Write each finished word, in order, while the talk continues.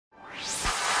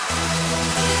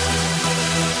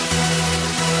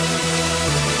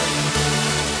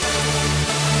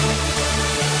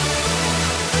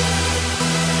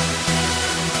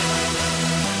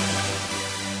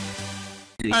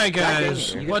Alright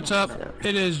guys, what's up?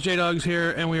 It is JDawgs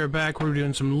here, and we are back. We're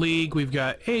doing some League. We've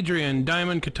got Adrian,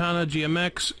 Diamond, Katana,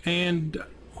 GMX, and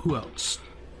who else?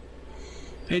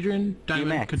 Adrian,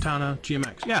 Diamond, GMX. Katana,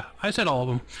 GMX. Yeah, I said all of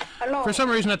them. Hello. For some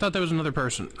reason I thought that was another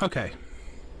person. Okay.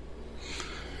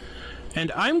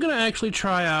 And I'm gonna actually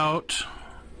try out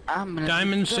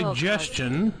Diamond's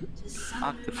suggestion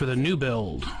for the new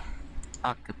build.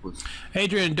 Octopus.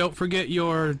 Adrian, don't forget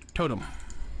your totem.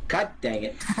 God dang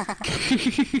it.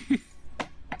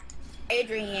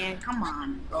 Adrian, come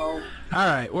on, bro.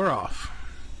 Alright, we're off.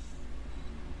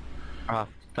 Off.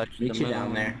 Touch Meet you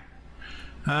down there.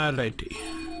 Alrighty.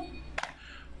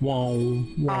 Whoa, whoa.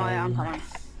 Oh, yeah, I'm coming.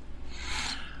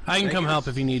 I can come help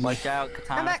if you need me. Watch out,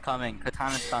 Katana's coming.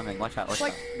 Katana's coming. Watch out, watch out.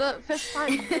 Like the fifth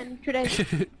time in 2 days.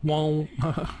 Whoa.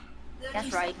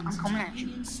 That's right, I'm coming at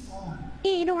you.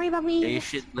 Hey, don't worry about me. Yeah, you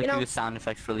should look at the sound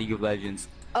effects for League of Legends.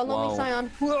 Oh, let me sign on.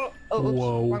 Whoa. Oh, oops,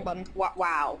 Whoa. wrong button.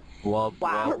 Wow. Whoa,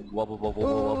 Wow. whoa, whoa, whoa,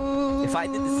 whoa, whoa. If I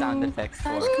did the sound effects for...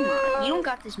 Come on, you don't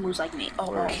got this moves like me.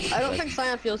 Oh, I don't think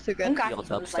Scion feels too you good. don't got Field these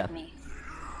moves like upstep. me.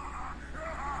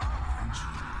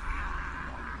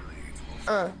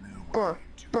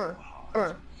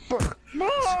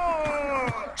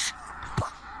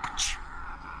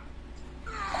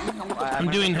 I'm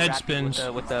doing head spins.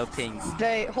 With the pings.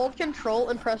 They hold control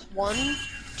and press 1,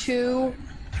 2,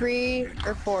 3,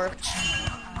 or 4.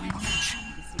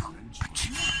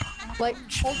 Like,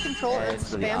 hold control and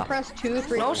spam press 2,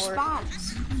 3, No 4.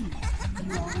 spawns.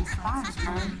 Spawns,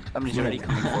 man. Somebody's already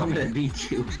coming for I'm me. gonna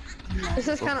beat you. This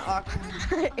is kind of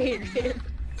awkward. Adrian.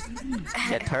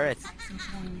 Get turrets.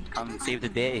 Come save the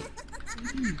day.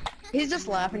 He's just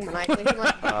laughing maniacally. He's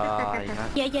like, Yeah.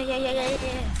 Yeah.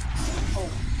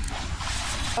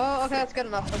 oh, okay, that's good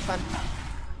enough. That's fine.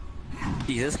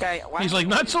 This guy... why He's like,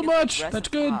 don't not you so get much. aggressive That's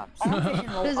good.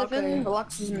 pops? There's a fin.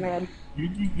 Lux is mad.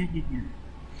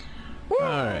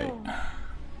 Alright.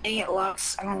 Dang it,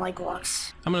 Lux. I don't like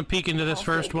Lux. I'm gonna peek into this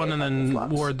first one and then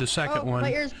ward the second one.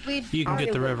 My ears bleed. You can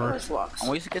get the river.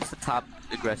 Always against the top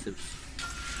aggressive.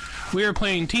 We are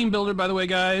playing Team Builder, by the way,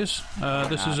 guys.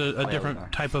 This is a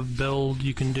different type of build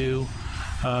you can do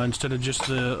instead of just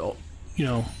the, you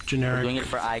know, generic. We're doing it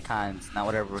for icons, not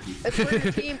whatever he... It's where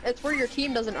your team. It's where your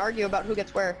team doesn't argue about who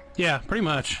gets where. Yeah, pretty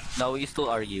much. No, we still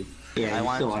argue. Yeah, I we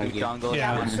wanted still to do argue. jungle. Yeah.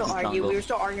 you we wanted Still to do argue. jungle. We were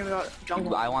still arguing about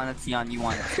jungle. I wanted Sion, you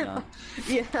wanted Sion.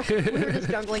 Yeah, we were just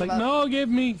jungling Like, about. no, give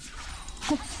me.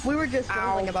 We were just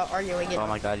jungling about arguing. Oh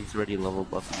my god, he's already level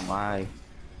buffing. Why?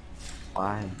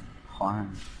 Why? I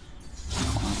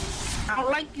don't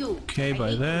like you. Okay,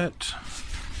 by that.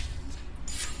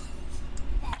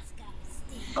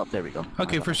 Oh, there we go.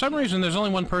 Okay, for some reason, there's only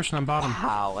one person on bottom.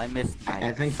 How? I missed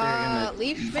I think they're gonna...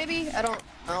 Leash maybe? I don't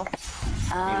know.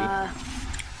 Uh, I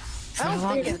don't How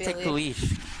long think does it it'd take be to Leash.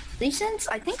 leash? Lee Sin's,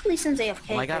 I think Lee Sin's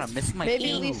AFK. Oh my god, I'm missing my Maybe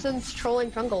Q. Lee Sin's trolling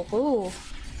jungle. Ooh,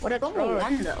 what a Level troll.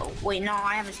 1 though. Wait, no,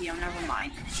 I haven't seen him. Never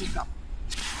mind. He's up.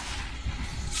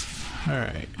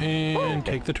 Alright, and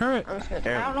take the turret. I'm just gonna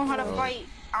I don't know how to fight.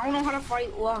 I don't know how to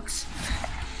fight Lux.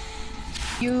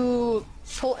 You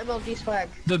pull MLG swag.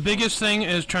 The biggest thing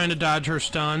is trying to dodge her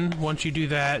stun. Once you do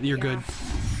that, you're good.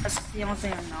 That's the only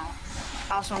thing I know.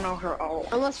 I also know her ult.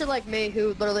 Unless you're like me, who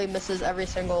literally misses every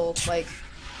single like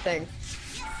thing.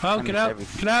 Oh, get out!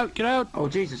 Get out! Get out! Oh,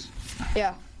 Jesus.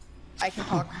 Yeah, I can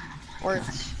talk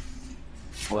words.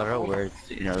 What are words?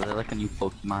 You know, they're like a new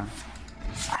Pokemon.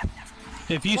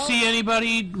 If you see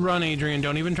anybody, run, Adrian.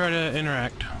 Don't even try to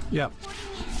interact. Yep.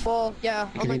 Well, yeah,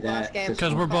 can unlike do last that, game.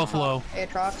 Because we're both low.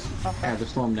 Aatrox. Yeah,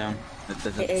 just slow him down. That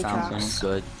doesn't Hey, sound Aatrox. so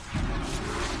good.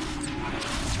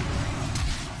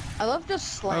 I love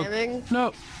just slamming.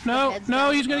 No! No! heads No!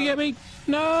 down. He's gonna get me!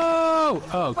 No!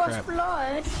 Oh First crap!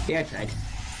 blood. Yeah, I tried.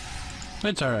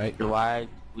 It's all right. Why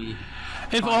we...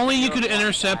 If only you could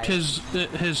intercept his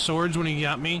swords when he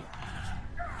got me.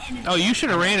 Oh, you should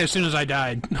have ran as soon as I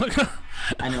died.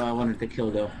 I know I wanted to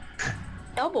kill though.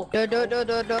 Double.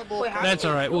 Double. Wait, how That's did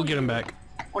all right. We'll get him back.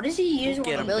 What does he use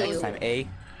Get when him he next time, A.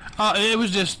 It was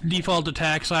just default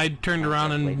attacks. I turned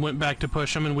around and went back to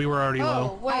push him, and we were already Oh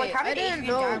low. wait, how I did didn't Adrian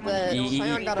know die when that he-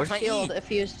 Scion got a Where's my shield E? if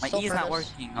he used My Soul E is not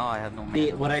Furnace. working. Oh, I have no See,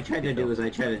 mana. what I tried to do was I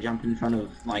tried to jump in front of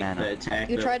like Mana. the attack.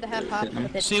 You tried to have hop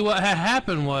with it. See, what had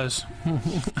happened was...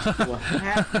 What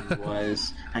happened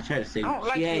was I tried to say I don't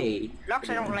like Jay. you. Lux,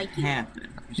 I don't like you. Happened.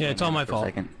 Yeah, it's all my For a fault.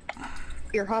 second.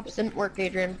 Your hops didn't work,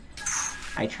 Adrian.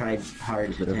 I tried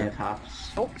hard to have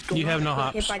hops. Oh, You have no Hit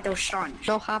hops. by those stuns.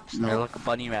 No hops. They're like a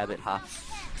bunny rabbit hop.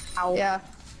 Ow. Yeah,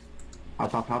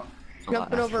 Hop, hop, hop.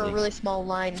 jumping over a really small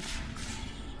line.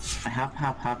 I hop,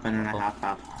 hop, hop, and then I hop,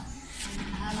 hop.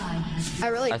 I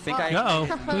really. I think hopped. Uh-oh,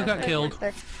 who got killed?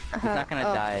 He's not gonna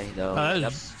die though. That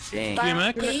Yep. is Dang.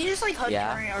 DMX? Did you just like hug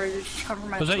Yeah. turn or just cover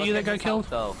my? Was that you that got killed?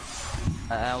 So,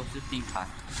 I was just being caught.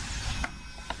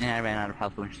 And I ran out of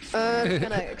health. It's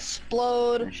gonna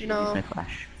explode, you know. My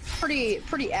flash.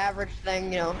 Pretty average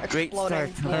thing, you know, Great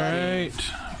exploding. start.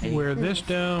 Alright, wear this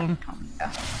down.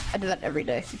 I do that every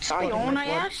day. Sorry, Exploding Owen, my I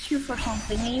blood. asked you for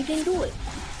something and you didn't do it.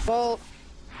 Well,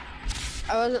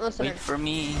 I wasn't listening. Wait for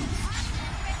me.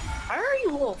 Why are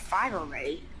you level 5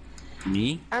 already?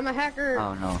 Me? I'm a hacker.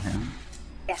 Oh no, him.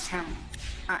 Yes, him.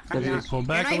 Does he not. pull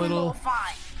back You're a not even little? level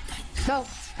 5. No,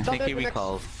 I don't think do he it, Mix.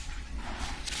 recalls.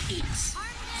 Jeez.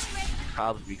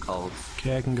 Probably recalls.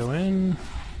 Okay, I can go in.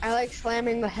 I like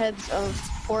slamming the heads of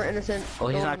poor innocent. Oh,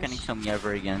 he's not golems. gonna kill me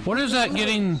ever again. What is that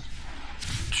getting...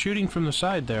 shooting from the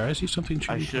side there? I see something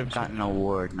I shooting should from have the side. gotten an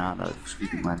award, not a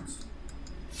sweeping lens.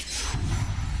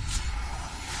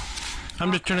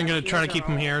 I'm just gonna try to keep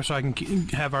him here so I can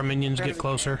have our minions get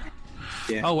closer.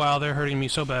 Yeah. Oh wow, they're hurting me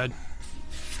so bad.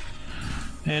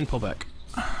 And pull back.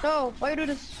 No, why you do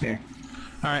this? Here.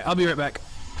 Alright, I'll be right back.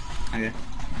 Okay.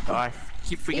 Oh, I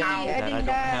keep forgetting Yay, I that I didn't don't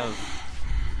die. have.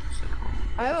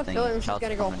 I have a Thing, feeling this is shots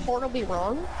gonna go coming. horribly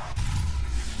wrong.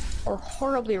 Or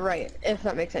horribly right, if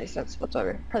that makes any sense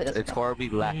whatsoever. Probably doesn't. It's horribly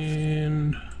left.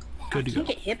 And... good to I go. can't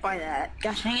get hit by that.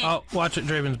 Gosh dang it. Oh, watch it,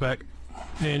 Draven's back.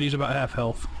 And he's about half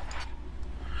health.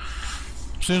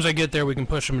 As soon as I get there, we can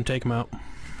push him and take him out.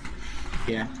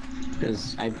 Yeah.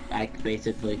 Because I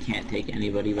basically can't take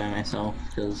anybody by myself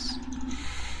because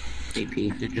AP.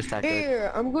 You're just that good.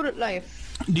 Here, I'm good at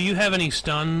life. Do you have any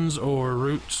stuns or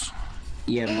roots?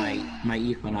 Yeah, my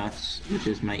Equinox, which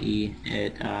is my E,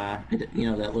 it you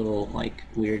know that little like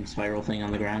weird spiral thing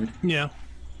on the ground. Yeah.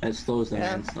 It slows them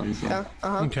Yeah. and stuns them. Yeah,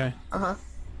 uh-huh. Okay. Uh-huh.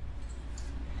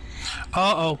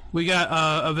 Uh-oh, we got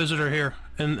a visitor here.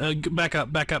 And back up.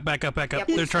 Yep.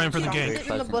 They're trying for the He's gate.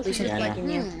 sitting in the bushes just Yeah, like I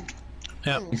you.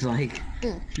 Yep. It's like,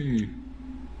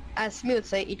 As Smee would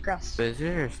say, eat grass.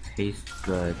 Visitors taste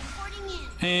good.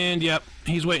 And yep,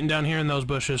 he's waiting down here in those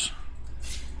bushes.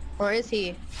 Or is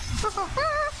he?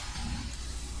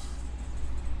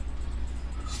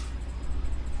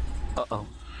 Uh-oh.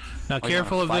 Now you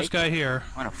careful wanna of this fight? guy here.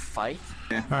 Wanna fight?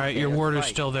 Alright, your let's ward is fight.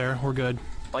 still there. We're good.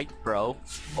 Fight, bro.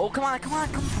 Oh, come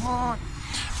on.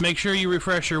 Make sure you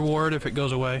refresh your ward if it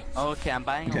goes away. Okay, I'm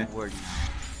buying Okay. a ward.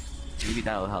 Maybe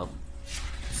that'll help.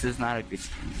 This is not a good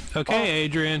thing. Okay,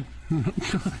 Adrian.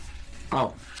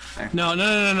 oh, there. No,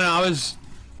 I was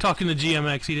talking to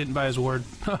GMX. He didn't buy his ward.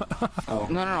 Oh,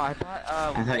 No, I bought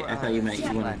I thought you meant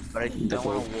you wanted but I the don't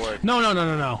want gold. a ward.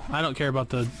 No. I don't care about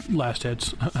the last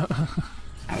hits.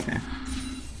 Okay.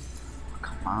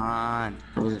 Come on.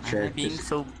 I wasn't sure. I'm being Just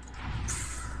so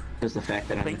because the fact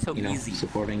that I'm, playing so you know, easy.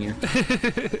 supporting you.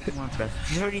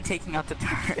 He's already taking out the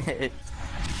turret.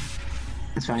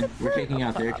 It's fine. We're taking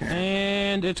out their turn.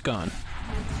 And it's gone.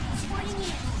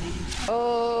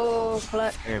 Oh,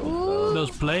 flat. There we go.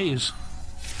 Those plays.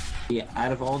 Yeah,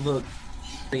 out of all the...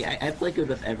 See, I play good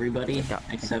with everybody Yeah,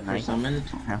 except for nice. Summoned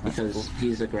Yeah, that's because cool.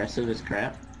 he's aggressive as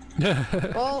crap.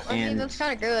 Well, I mean, And- that's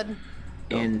kind of good.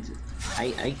 And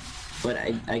I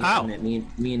Ow. gotta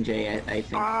admit, me and Jay, I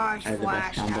think Ah, are the best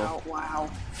flashed combo. out. Wow.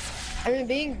 I mean,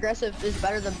 being aggressive is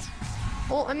better than...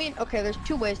 Well, I mean, okay, there's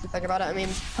two ways to think about it. I mean,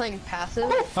 playing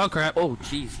passive... Oh crap. Oh,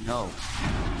 jeez, no.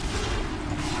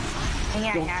 And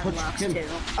yeah, I Don't had touch Lux him. too.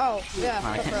 Oh, yeah,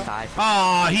 I that's can't real. die.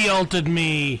 Aw, he ulted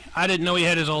me. I didn't know he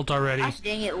had his ult already. Gosh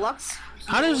dang it, Lux.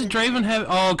 How does Draven have...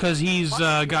 Oh, because he's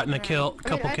gotten a I mean,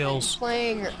 couple I've been kills.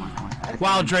 playing...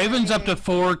 Wow, Draven's up to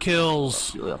 4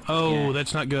 kills. Oh, Yeah.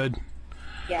 that's not good.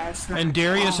 Yeah, it's not. And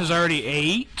Darius is already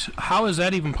 8? How is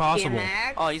that even possible?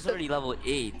 DMX. Oh, he's already level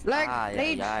 8. Like,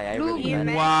 I really DMX.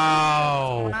 got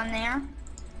Wow. What's going on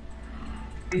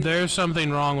there? There's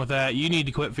something wrong with that. You need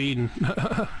to quit feeding.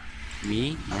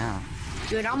 me. Yeah.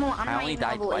 Dude, I'm not only even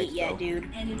died level twice, 8 yet, though. dude.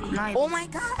 Oh my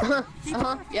god!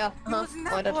 Yeah, was in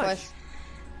that Only that bush. twice.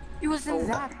 He was in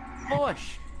that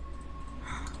bush.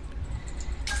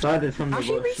 Started from the How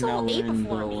should bush, we now level we're 8 in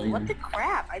before the me? What lane. the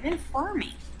crap? I've been farming.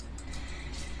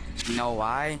 You know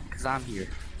why? Because I'm here.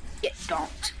 Yeah,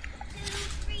 don't.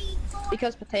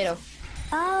 Because potato.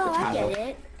 Oh, I Potato. get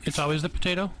it. It's always the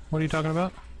potato? What are you talking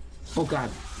about? Oh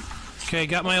god. Okay,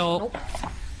 got my ult.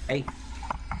 Hey.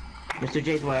 Mr.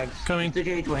 JDawgs. Coming. Mr.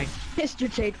 JDawgs. Mr.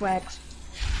 JDawgs.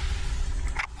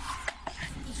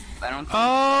 I don't think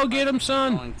Oh, get him,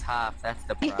 son! going top. That's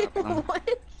the problem.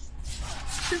 What?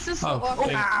 This is so Oh, awkward.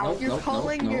 okay. Ow. You're Nope,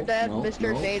 calling nope, your dad nope,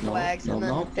 Mr. nope, JDawgs, nope, and then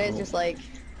nope, Jay's nope. just like,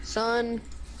 son,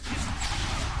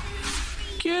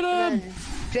 Get and him! then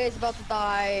Jay's about to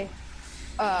die.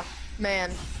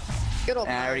 Man. Good old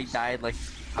And I already times. died like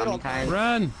how many old times?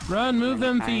 Run! Run! Move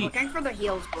them feet! Thanks for the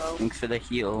heals, bro. Thanks for the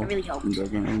heal. It really helped. I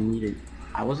need it.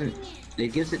 I wasn't.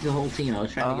 It gives it to the whole team. I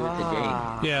was trying to give it to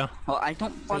Jay. Yeah. Well, I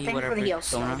don't Well, play thanks whatever for the heal,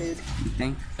 Sona. dude. You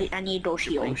think? I need those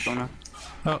Playing heals. Sona?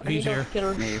 Oh, he's here.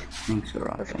 Maybe. Thanks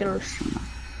for Let's get her.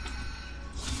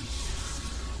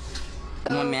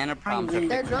 My mana problems are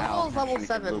Their fixed now. jungle's level Actually, make it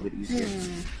a little 7. bit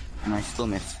easier. And I still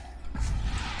miss.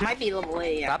 Might be level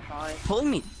 8, Stop probably.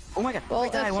 pulling me! Oh my god, Well, I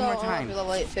die that's one more so time.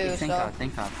 level 8 too, Thank so. god,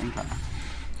 thank god, thank god.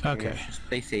 Okay. Just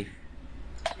stay safe.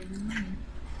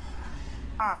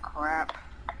 Oh crap.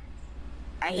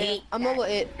 I hate I'm that. level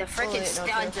 8. The Level frickin' 8 now,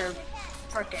 studs too.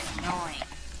 are frickin' annoying.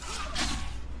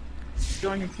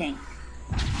 Doing the thing.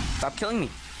 Stop killing me.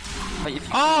 But if you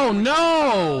Oh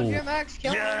no! Max,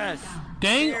 kill me. yes!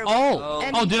 Dang! There we Oh!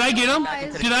 go. Oh, did I get him? Back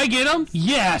into the- Did I get him?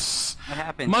 Yes! What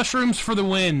happened? Mushrooms for the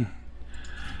win.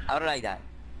 How did I die?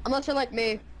 Unless you're like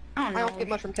me. I I don't don't know. get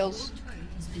mushroom kills.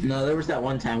 No, there was that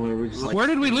one time where we were just like. Where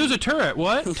did we lose a turret?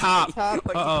 What? Top. Top.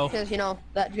 Uh-oh. Because, you know,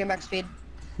 that GMX speed.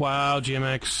 Wow,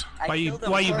 GMX. I Why you killed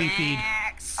him. why you beefeed?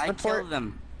 Max. I Report. killed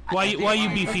them. Why you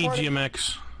beat beefeed, Reported.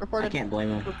 GMX? I Reported. can't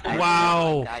blame him.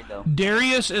 Wow. died, though.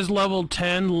 Darius is level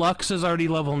 10, Lux is already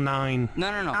level 9. No.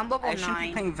 I'm level I shouldn't be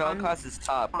 9. playing Vel'Koz as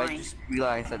top. I fine. just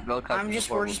realized that Vel'Koz I'm is just,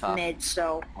 we're horrible just top. mid,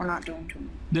 so we're not doing too much.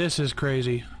 This is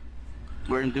crazy.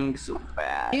 We're doing so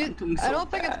bad. You, I'm doing so I don't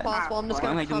think it's bad. possible. I'm just Why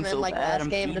am gonna I doing come in so like bad? last I'm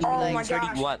game and just feeding be Oh my like, 30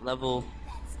 gosh. what?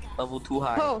 Level too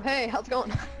high. oh, hey, how's it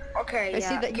going? Okay, I yeah.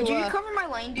 see that Could you, you cover my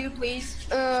lane, dude, please?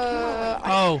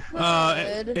 Oh,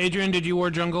 could. Adrian, did you war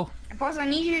jungle? And plus, I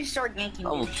need you to start ganking.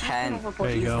 Level dude. 10.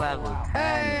 There you go. Level 10.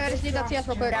 Hey, I just need that CS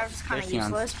real quick. That was kind of There's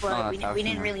Sion. useless, but Oh, we that's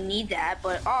didn't Sion. really need that.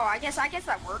 But I guess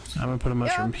that works. I'm gonna put a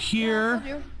mushroom here.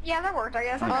 Yeah, that worked. I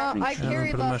guess. I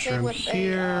carried put a last mushroom game with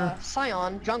here. a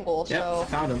Scion jungle, Yep, so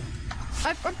found him.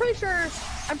 I'm pretty sure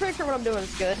what I'm doing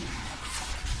is good.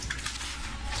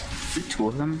 Two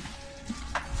of them?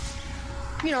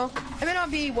 You know, it may not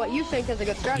be what you think is a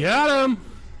good strategy. Got him!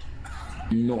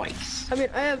 Nice. I mean,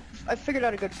 I figured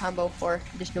out a good combo for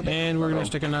this new. And we're gonna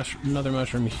stick another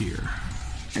mushroom here.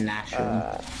 A mushroom.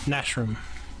 Nashroom.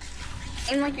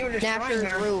 Seemed like you were destroying Nasher's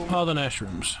her. room. All the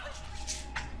Nashrooms.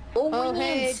 Oh,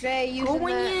 hey, Jay, Go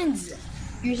using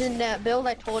using that build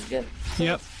I told you.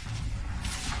 Yep.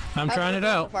 I'm How's trying it so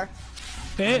out. far?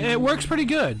 It works pretty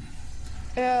good.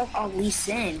 Yeah, Oh, Lee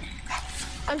Sin.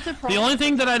 I'm surprised. The only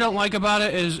thing that I don't like about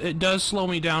it is it does slow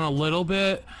me down a little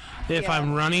bit if Yeah.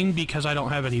 I'm running because I don't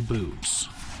have any boots.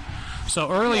 So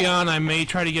early on I may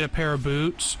try to get a pair of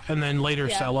boots and then later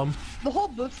Yeah. sell them. The whole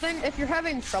boots thing, if you're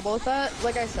having trouble with that,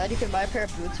 like I said, you can buy a pair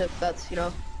of boots if that's, you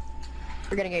know, if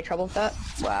you're getting any trouble with that.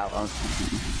 Wow.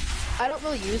 I don't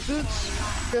really use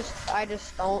boots, I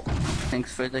just don't.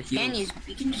 Thanks for the heals. And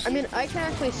you can just. I mean, I can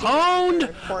actually see Owned! they're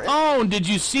important. Owned! Did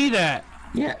you see that?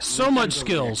 Yeah. So Lee much Sin's over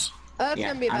skills. That's there. Yeah,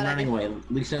 gonna be a I'm bad running idea. away.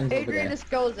 Lee Sin's over Adrian there. just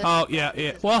goes in. Oh, yeah,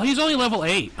 yeah. Well, he's only level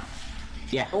 8.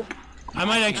 Yeah. I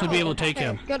might actually be able to take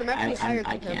him. Good, I'm actually higher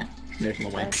I than him. can't. There's no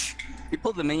way. You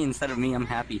pulled the minion instead of me, I'm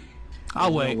happy.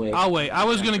 I'll There's no wait. way. I'll wait. I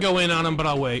was gonna go in on him, but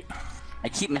I'll wait. I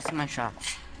keep missing my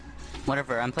shots.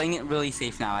 Whatever, I'm playing it really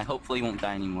safe now. I hopefully won't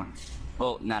die anymore.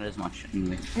 Well, not as much,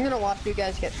 anyway. I'm gonna watch you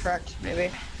guys get tracked,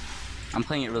 maybe. I'm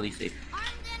playing it really safe.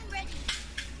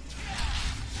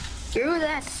 Screw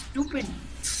that stupid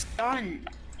stun.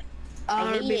 I'm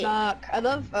gonna hate be it. back. I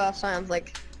love Scions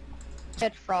like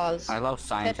Pet Froz. I love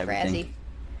science, Pet everything.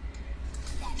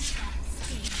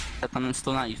 But I'm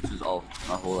still not used to his ult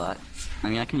a whole lot. I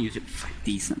mean, I can use it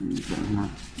decently, but I'm not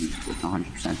used to it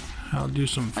 100%. I'll do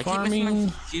some I keep missing farming.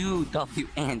 my QW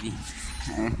Andy.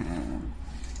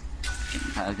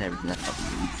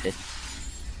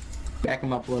 Back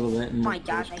him up a little bit. And Oh my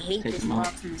gosh, I hate take this him out.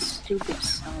 fucking stupid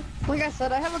stun. Like I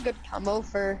said, I have a good combo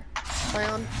for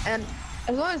Scion, and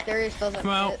as long as Darius doesn't I'm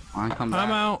out. hit Come back.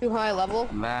 I'm out. too high level,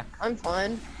 Come back. I'm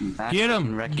fine. Come back. Get Fucking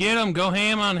him. wreck Get him. Go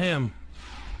ham on him.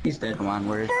 He's dead. Come on,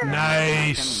 where's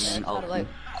Nice. And Out of life.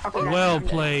 Okay, Well I'm done.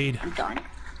 played. I'm done.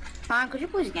 Could you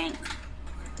please gank?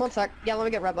 One sec. Yeah, let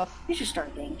me get red buff. You should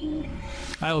start ganking.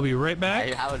 I will be right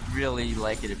back. I would really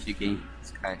like it if you gained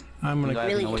this guy. I'm You gonna have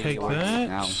no Really idea take where he is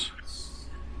now. that.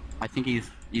 I think he's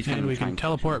gonna And we try can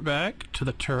teleport back to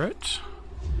the turret.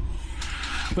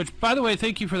 Which, by the way,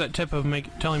 thank you for that tip of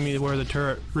telling me where the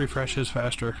turret refreshes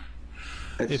faster.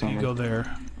 That's If you someone. go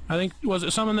there. I think, was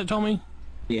it someone that told me?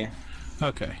 Yeah.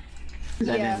 Okay. 'Cause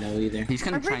I Yeah. didn't know either. He's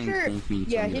gonna I'm try pretty and sure. gank me.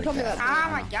 Yeah, something he told me like that.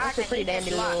 Oh my gosh, That's a pretty I hate dandy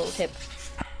this little lot. tip.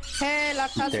 Hey,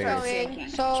 Luxa's There. going.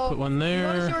 So, Put one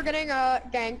notice you there. were getting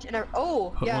ganked, and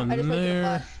oh, Put yeah, one I just went to the there.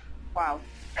 flash. Wow.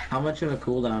 How much of a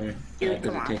cooldown Dude, does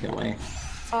come it on. take away? It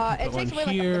Put takes one away like a minute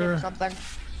here. or something.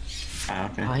 Ah,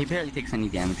 okay. Oh, he barely takes any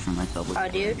damage from my double. Oh,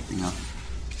 dude. You know.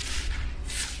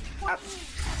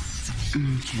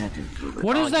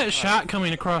 What is that shot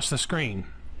coming across the screen?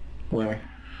 Where?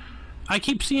 I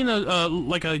keep seeing a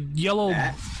like a yellow.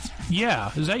 That?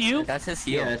 Yeah, is that you? That's his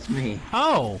heel. Yeah, that's me.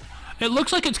 Oh, it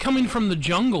looks like it's coming from the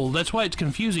jungle. That's why it's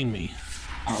confusing me.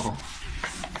 Oh.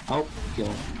 Oh,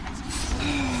 kill.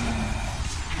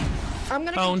 I'm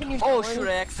gonna Owned. continue Oh, jungling. shoot,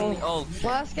 I accidentally. Oh.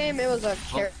 Last game it was a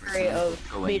carry of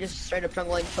Go me away. just straight up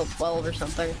jungling till 12 or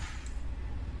something.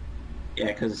 Yeah,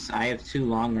 because I have 2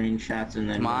 long range shots and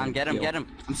then. Come on, one get him, heal. get him.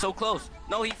 I'm so close.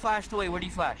 No, he flashed away. Where did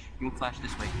he flash? He flash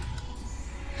this way.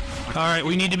 All right,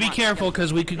 we need to be careful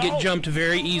because we could get jumped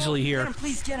very easily Get here. him,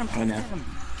 please get him. I know. Get him.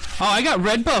 Oh, I got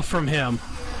red buff from him.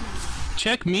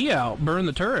 Check me out. Burn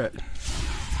the turret.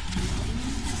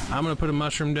 I'm gonna put a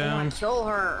mushroom I down. want to kill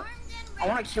her. I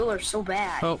want to kill her so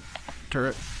bad. Oh,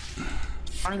 turret.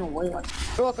 Running away like.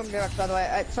 You're welcome, JDawgs, by the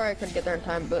way. Sorry I couldn't get there in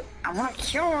time, but I want to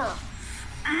kill her.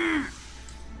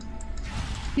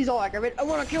 he's all aggravated. I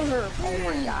want to kill her. Oh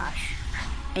my gosh.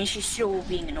 And she's still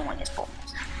being annoying as fuck.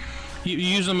 You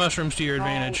use the mushrooms to your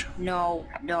advantage. No,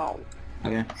 no.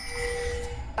 Okay.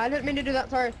 I didn't mean to do that.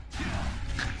 Sorry.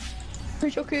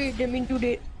 It's okay. Didn't mean to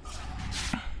do that.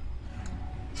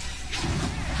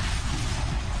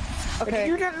 Could Okay.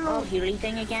 you do that little healing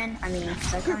thing again? I mean,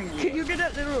 'cause I kind of need Could it. you do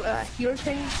that little healer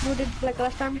thing you did like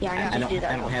last time? Yeah, I I need to don't. do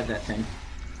that. I don't have that thing.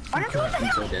 I don't know what the I'm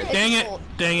hell so it dead. is. Dang it!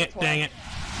 Dang it! Dang it!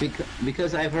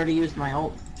 Because I've already used my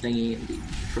ult thingy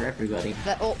for everybody.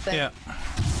 That ult thing. Yeah.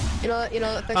 You know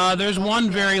that thing. There's one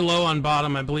very low on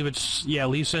bottom. I believe it's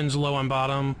Elysium's low on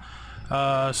bottom.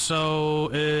 So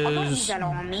Don't use is that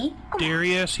on me.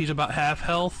 Darius. He's about half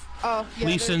health. Oh, yeah.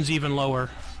 Lee Sin's even lower.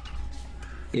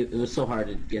 It was so hard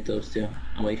to get those 2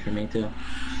 away from me too.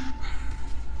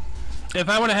 If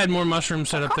I would have had more mushrooms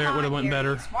set up there, it would have went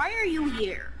better. Why are you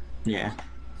here? Yeah.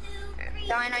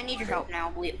 Diane, I need your help now,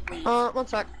 please. One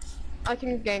sec. I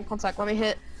can gank. One sec. Let me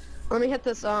hit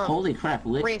this. Holy crap!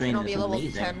 Lich Wraith, and Bane I'll be is level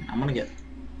amazing. 10. I'm gonna get.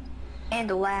 And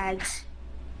the lags.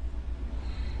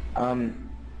 I'm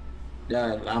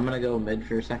gonna go mid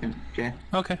for a second. Okay.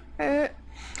 Okay.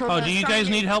 Come Oh, back. do you guys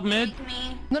need help mid?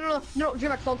 Me. No,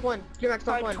 JDawgs, don't win. JDawgs,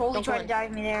 don't I win. totally Don't tried to win.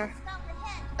 dive me there.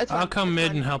 It's fine. I'll come it's mid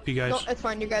fine. and help you No, guys. it's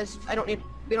fine. You guys, we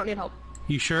don't need help.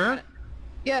 You sure?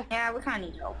 Yeah. Yeah, we kind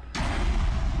of need help.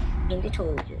 And they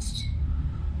totally just.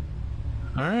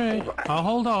 All right. I'll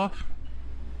hold off.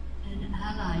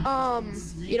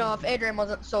 If Adrian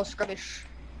wasn't so scrubbish.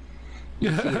 See,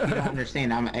 if you don't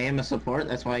understand, I am a support.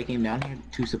 That's why I came down here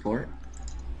to support.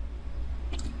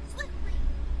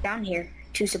 Down here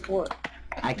to support.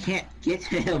 I can't get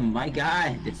him. My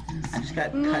God, I just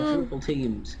got quadruple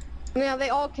teams. Yeah, they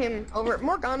all came over.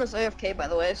 Morgana's AFK, by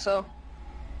the way, so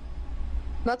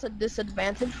that's a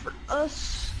disadvantage for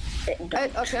us. Okay,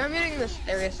 I'm getting this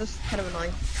Darius. This is kind of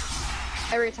annoying.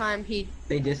 Every time he...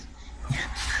 They just.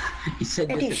 He said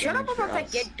Hey, dude, shut up disadvantage for about that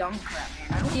us. get dunk crap,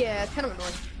 man. Yeah, it's kind of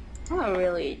annoying. I'm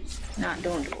really not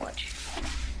doing too much.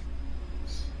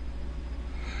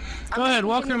 Go ahead,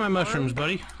 walk through my mushrooms,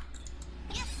 buddy.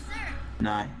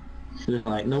 Nah. He was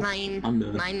like, nope. I'm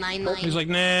done. 999. He's like,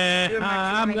 nah,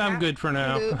 I'm good for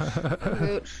now.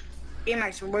 Gooch.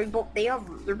 BMX,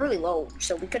 they're really low,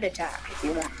 so we could attack if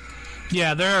you want.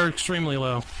 Yeah, they're extremely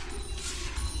low.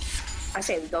 I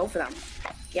say we go for them.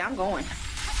 Yeah, I'm going.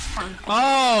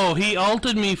 Oh, he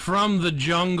ulted me from the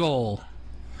jungle.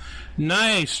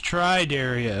 Nice try,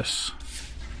 Darius.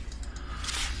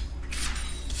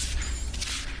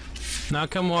 Now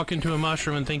come walk into a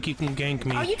mushroom and think you can gank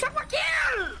me. Oh, you took my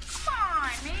kill! Come on,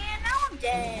 man. Now I'm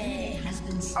dead.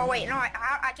 Oh, wait, no,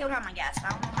 I killed him, I guess. I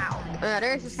don't know how.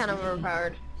 Darius is kind of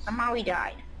overpowered. Somehow he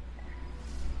died.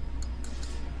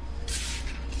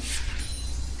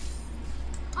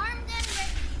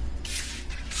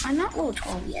 I'm not level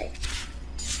 12 yet.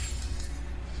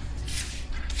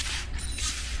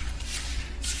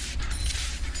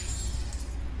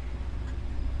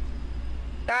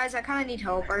 Guys, I kind of need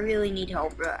help. I really need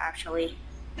help, actually.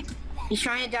 He's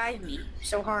trying to dive me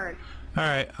so hard.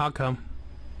 Alright, I'll come.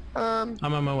 I'm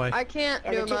on my way. I can't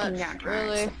Yeah, do they're taking much, down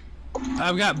really. turrets.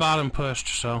 I've got bottom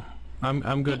pushed, so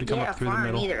I'm good to come up through the farm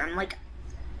middle. either. I'm like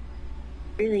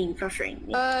really frustrating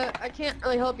me. I can't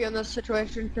really help you in this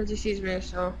situation because he sees me,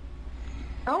 so.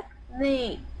 Help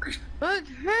me. But,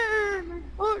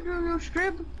 what do you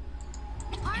scrib?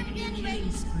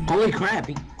 Holy crap!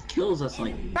 He kills us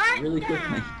like really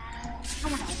quickly.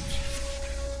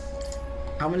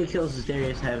 How many kills does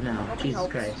Darius have now? Jesus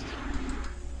Christ!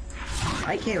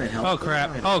 I can't even help. Oh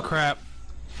crap! Oh crap!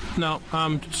 No,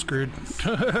 I'm screwed.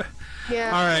 Yeah.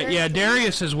 Alright, yeah,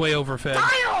 Darius is way overfed.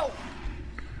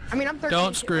 I mean, I'm 13.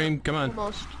 Don't scream, come on.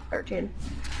 Almost 13.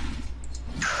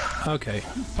 Okay,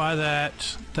 buy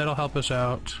that. That'll help us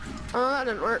out. Oh, that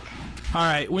didn't work.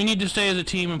 Alright, we need to stay as a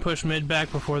team and push mid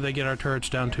back before they get our turrets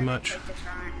down too much.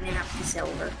 And then up to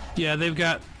silver. Yeah, they've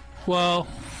got... Well...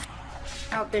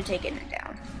 Oh, they're taking it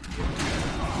down.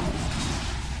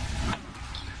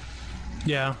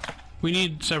 Yeah. We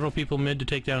need several people mid to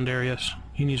take down Darius.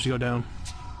 He needs to go down.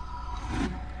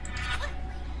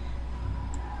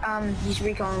 He's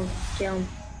recon. Kill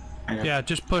him. Yeah,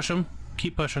 just push him.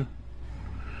 Keep pushing.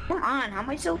 Come on, how am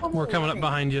I so level We're coming up 11?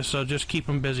 behind you, so just keep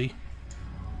them busy.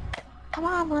 Come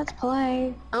on, let's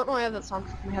play. I don't know why I have that song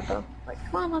in my head though. Like,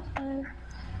 come on, let's play.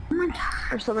 Oh my god.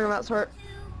 Or something of that sort.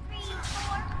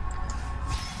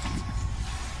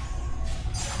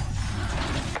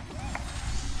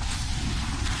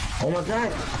 Oh my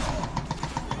god!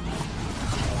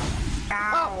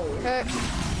 Ow. Oh, okay.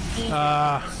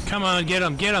 Come on, get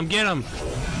him, get him, get him!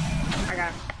 I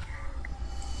got him.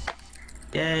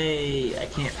 Yay! I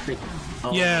can't freak.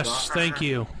 Oh, Yes, God. thank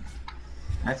you.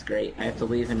 That's great. I have to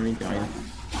leave and rejoin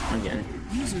again.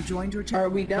 User joined your channel. Are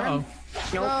we done? Uh-oh.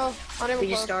 Nope. No, unable We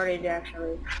just to. started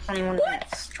actually. 21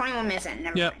 minutes. 21 minutes in,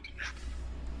 never Yep. mind.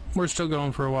 We're still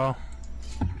going for a while.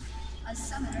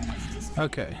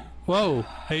 Okay. Whoa,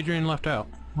 Adrian left out.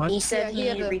 What? He said Yeah, he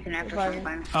he needed to had to reconnect or revive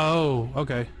something. Oh,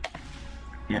 okay.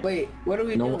 Wait, what are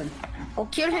we No. doing? Oh,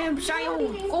 kill him,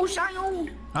 Shion! Go,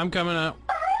 Shion! I'm coming out.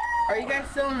 Are you guys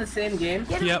still in the same game?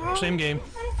 Yep, same game.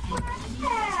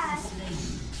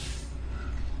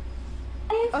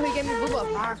 Oh, he gave me blue buff.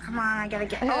 Oh, come on, I gotta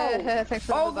get. Oh, thanks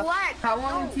for the Oh, blue the buff. lag! How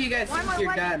long until you guys Why am think I you're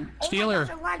lagging? done? Oh my Steeler,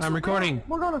 gosh, I lagged I'm so recording. bad.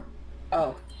 We're gonna.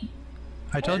 Oh.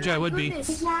 I told you I would be.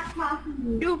 Goodness.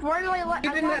 Dude, why do I let?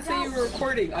 You did not say you were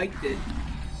recording, I did.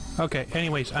 Okay,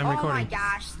 anyways, I'm Oh my recording.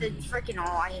 gosh, the freaking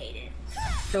I hate it.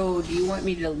 So, do you want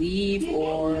me to leave,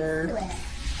 or...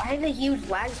 I have a huge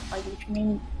lag spike, which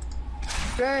means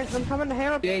Guys, I'm coming to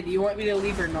handle. Jay, do you want me to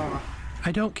leave or not?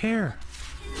 I don't care.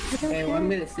 Okay, well, I'm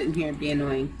gonna sit in here and be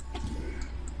annoying.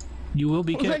 You will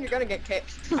be Then you're kicked. gonna get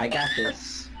kicked. I got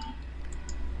this.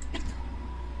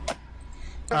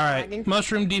 Alright,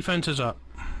 mushroom defense is up.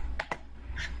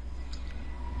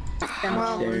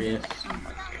 Well, Serious.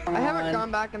 I haven't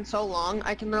gone back in so long.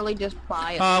 I can really just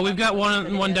buy it. We've got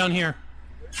one down here.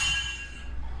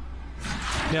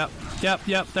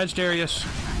 Yep, that's Darius.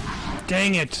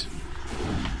 Dang it.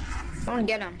 I want to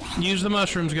get him. Use the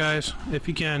mushrooms, guys, if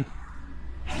you can.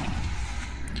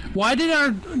 Why did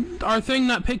our thing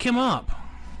not pick him up?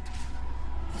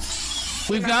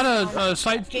 We've got a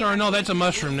site, or no, that's a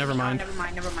mushroom, never mind. Never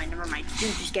mind. Dude,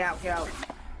 just get out.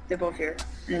 They're both here.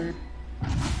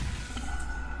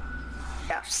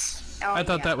 Yes. Oh, I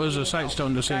thought yeah. that was a sight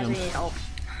stone to see Guys, him. we need help.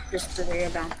 Just three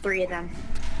of them.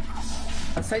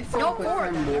 A site No, still puts four of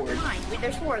on them. board. Never mind.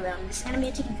 There's four of them. This is gonna be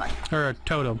a chicken fight. Or a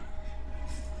totem.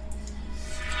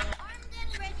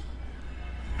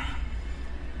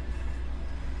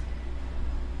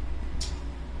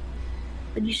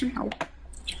 But you should help.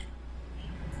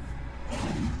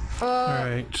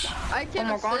 Alright. I can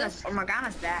assist.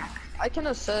 Morgana's back. I can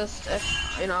assist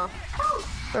if, you know,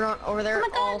 they're not over there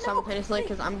all simultaneously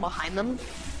because I'm behind them.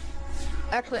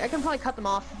 Actually, I can probably cut them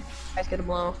off. You guys get a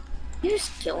blow. You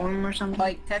just kill him or something.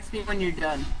 Like, text me when you're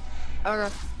done.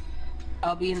 Okay.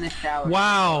 I'll be in the shower.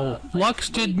 Wow, Lux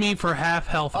did me for half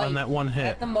health on that one hit.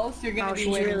 At the most, you're gonna Oh, be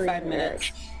she's waiting really 5 good.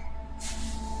 minutes.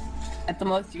 At the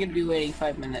most, you're gonna be waiting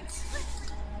 5 minutes.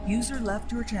 User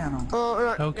left your channel. Oh, we're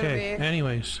not Okay, gonna be...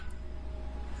 anyways.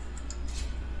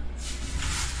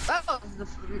 That was the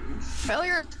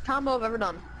failure combo I've ever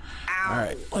done.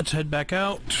 Alright, let's head back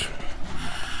out.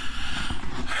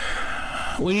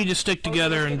 We need to stick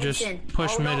together and just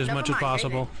push mid as much as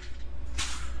possible.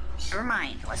 Never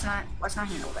mind. Let's not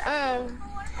handle that.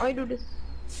 I do this.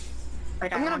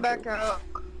 Like, I I'm gonna want back to. out.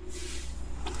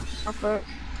 Okay.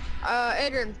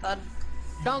 Adrian's dead.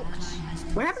 Dunks.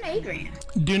 What happened to Adrian?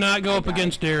 Do not go up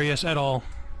against Darius at all.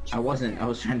 I wasn't. I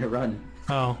was trying to run.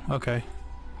 Oh, okay.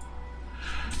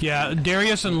 Yeah,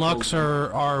 Darius and Lux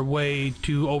are way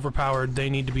too overpowered. They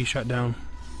need to be shut down.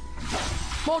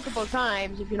 Multiple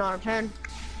times, if you know what I'm saying.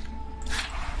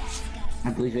 I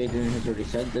believe Adrian has already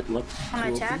said that looks. Can I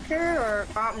attack her or?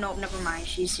 Oh no, never mind.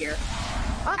 She's here.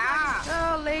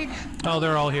 Ah! Oh, Lage. Oh,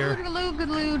 they're all here. Good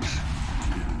loot.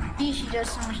 She does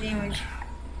so much damage.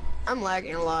 I'm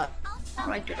lagging a lot. I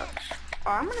like it. Oh,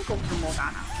 I'm gonna go for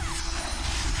Morgana.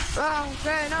 Oh,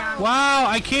 okay, no. Wow,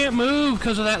 I can't move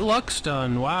because of that Lux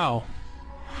stun. Wow.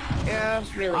 Yeah.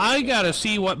 It's really. I gotta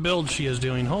see what build she is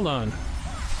doing. Hold on.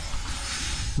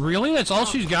 Really? That's all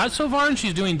she's got so far and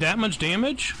she's doing that much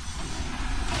damage?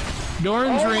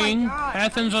 Doran's Oh my Ring, God.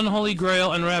 Athens Unholy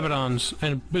Grail, and Rabadons,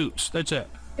 and Boots. That's it.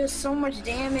 There's so much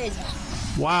damage.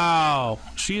 Wow,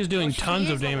 she is doing tons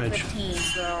of level damage. 15,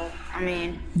 so I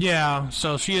mean. Yeah,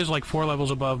 so she is like 4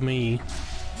 levels above me.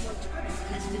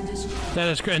 That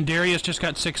is great. And Darius just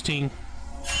got 16.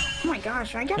 Oh my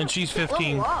gosh, I got. And she's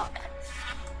 15. Level up.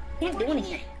 Can't do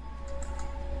anything.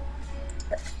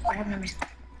 I have numbers.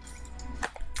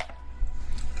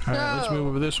 Alright, let's move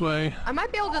over this way. I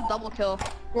might be able to double kill.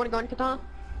 You wanna go in, Katana?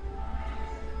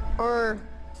 Or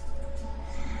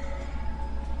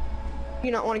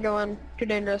you not wanna go in? Too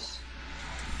dangerous.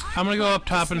 I'm gonna go up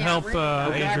top and help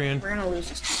Adrian. We're gonna lose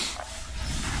this.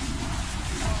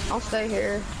 I'll stay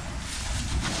here.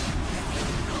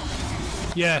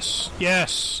 Yes,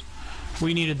 yes.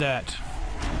 We needed that.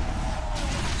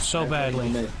 So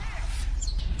badly.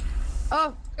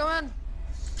 Oh, go in.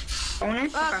 Going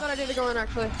in? Ah, that's what I did to go in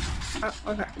actually.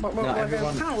 Okay. But No,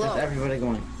 everyone, kind of low. is everybody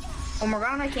going? Oh,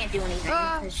 Morgana can't do anything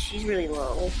because she's really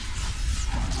low.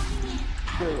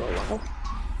 Really low level.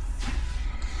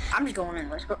 I'm just going in.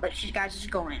 Let's go. But you guys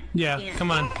just go in. Yeah,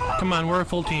 come on. Come on, we're a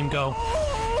full team. Go.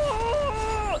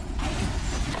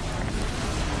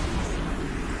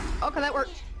 Okay, that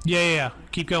worked. Yeah.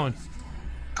 Keep going.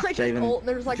 I just ult and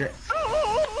there's like...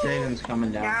 Draven's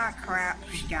coming down. Ah, crap.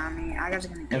 She got me. I was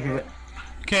gonna get it.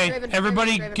 Okay, Draven,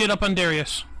 everybody Draven. get up on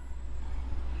Darius.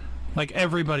 Like,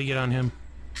 everybody get on him.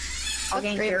 I'll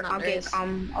get Draven here. on Darius.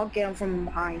 I'll get him from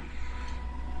behind.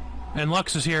 And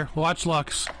Lux is here. Watch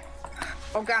Lux.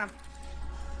 Oh, got him.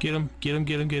 Get him.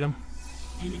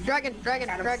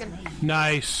 Dragon.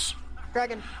 Nice.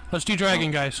 Dragon. Let's do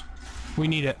dragon, guys. We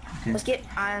need it. Let's get.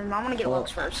 I'm gonna get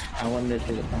Lux first. I wanted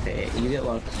to. Okay, you get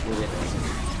Lux. We'll get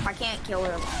I can't kill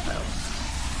her though.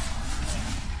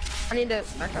 I need to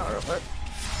back out real quick.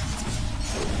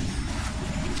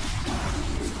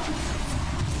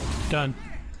 Done.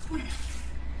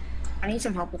 I need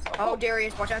some help with. Oh,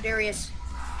 Darius! Watch out, Darius!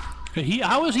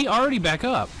 How is he already back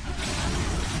up?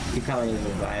 He probably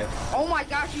revived. Oh my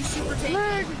gosh, he's super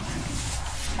tanky.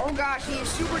 Oh gosh, he is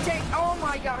super tank. Oh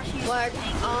my gosh, he's Lag.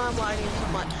 I'm lagging so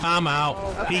much. I'm out.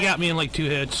 Okay. He got me in like 2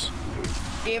 hits.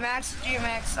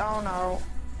 GMX. Oh no.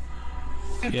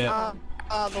 Yeah.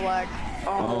 The lag.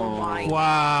 Oh my.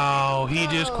 Wow, he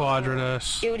just quadrated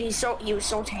us. Dude, he was so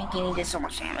tanky and he did so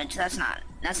much damage. That's not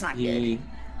good. He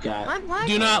got. I'm lagging.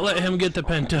 Do not let him get the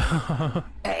penta.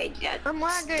 Hey, yeah, I'm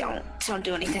lagging. don't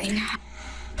do anything.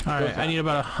 Alright, I need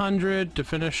about 100 to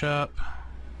finish up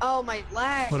Oh, my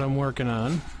lag. what I'm working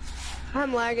on.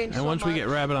 I'm lagging so And once much. we get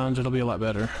Rabadons, it'll be a lot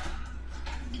better.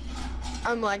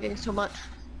 I'm lagging so much.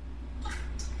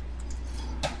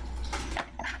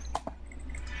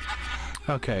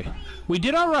 Okay. We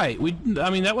did alright. I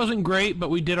mean, that wasn't great, but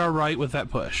we did alright with that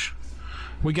push.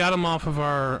 We got them off of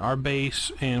our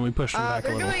base, and we pushed them back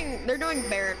a little. They're doing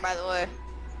Baron, by the way.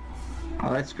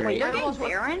 Oh, that's great. They're doing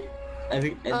Baron?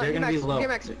 They're gonna be low.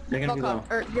 They're gonna be low.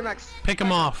 GMX. Pick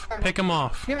them off. Pick them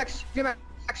off. GMX.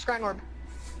 Scrying Orb.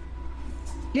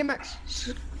 GMX.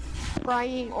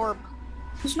 Scrying Orb.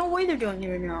 There's no way they're doing it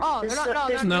right now. Oh, they're not. No,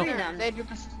 there's they're no. doing three of them.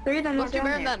 them. Three of them Let's do down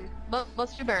Baron there. then.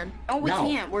 Let's do Baron. Oh, we No.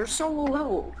 can't. We're so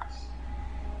low.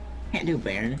 Can't do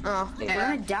Baron. Oh, We're yeah.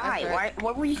 gonna die. that's right. Why?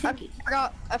 What were you thinking?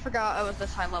 I forgot I was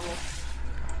this high level.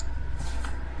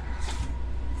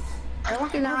 They're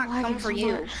lucky they're not lagging coming for so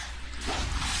you. much.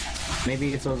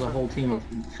 Maybe it was a whole team of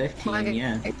 15. Lagging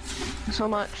Yeah. so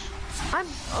much.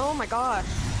 Oh my gosh.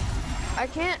 I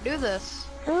can't do this.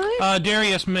 Really?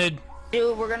 Darius mid.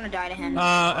 Dude, we're gonna die to him.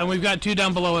 And we've got 2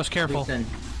 down below us. Careful. Lee Sin.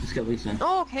 Let's get Lee Sin.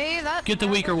 Okay, that. Get the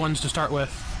weaker ones to start with.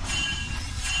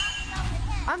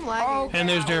 I'm lagging. And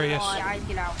there's Darius. Guys,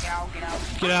 get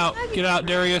out. Get out,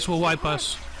 Darius will wipe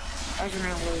us. I was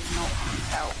gonna lose. No.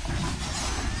 Out.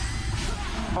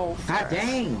 Oh, God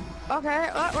dang! Okay,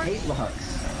 that works. 8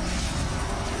 Lux.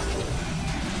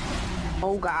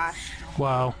 oh gosh.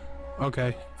 Wow.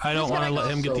 Okay. I don't He's want to gonna let go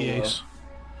him get the solo. ace.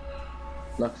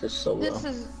 Lux is so low.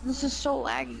 This is so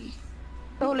laggy.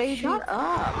 So lazy. Shut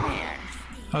up, man.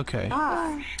 Okay.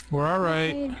 Gosh. We're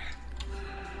alright.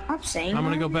 Stop saying I'm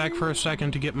gonna that. go back for a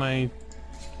second to get my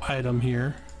item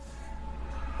here.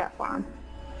 That farm.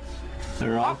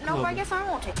 They're all Oh, no, I covered. guess I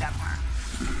won't take that farm.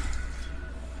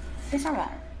 Guess I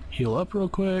won't. Heal up real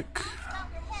quick.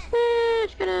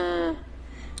 Just gonna,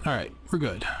 Alright, we're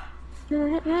good. you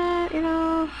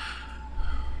know.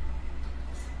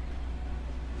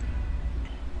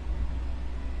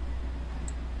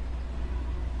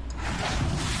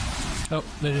 Oh,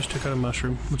 they just took out a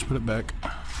mushroom. Let's put it back.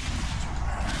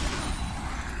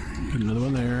 Put another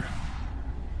one there.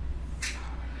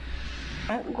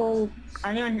 Don't go.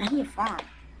 I need a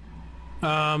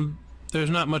farm. There's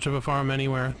not much of a farm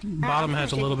anywhere. Bottom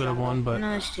has a little bit of one, but...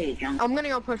 I'm gonna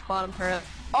go push bottom turret.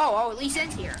 Oh,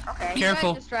 Elysium's here. Okay.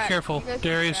 Careful, careful.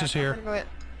 Darius is here.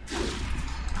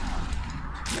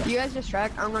 You guys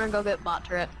distract. I'm gonna go get bot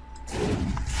turret.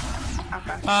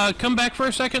 Okay. Come back for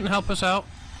a second and help us out.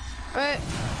 Wait.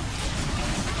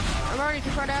 I'm already too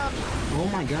far down. Oh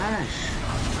my gosh.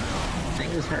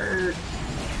 Things hurt.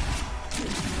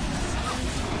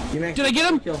 Did I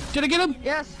get him? Did I get him?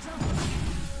 Yes.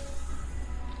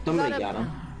 Somebody got him.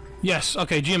 Yes.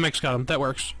 Okay, GMX got him. That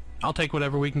works. I'll take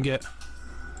whatever we can get.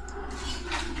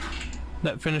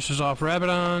 That finishes off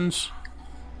Rabadons.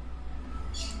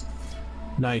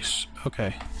 Nice.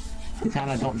 Okay.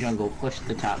 Katana, don't jungle. Push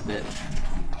the top bit.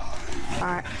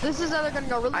 Alright. This is either gonna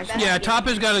go really bad. Yeah, top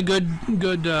has got a good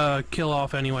kill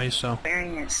off anyway, so.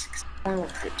 Variance. Only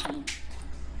 15. An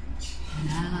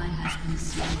ally has been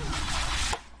slain.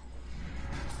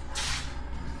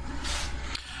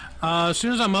 As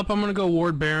soon as I'm up, I'm gonna go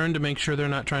ward Baron to make sure they're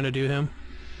not trying to do him.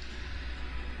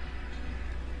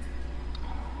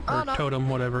 Or no. totem,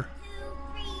 whatever.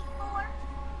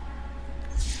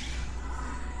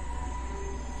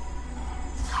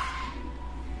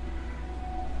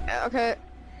 Okay.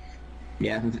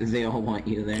 Yeah, they all want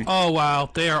you there. Oh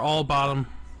wow, they are all bottom.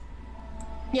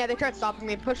 Yeah, they tried stopping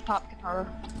me. Push top Katana.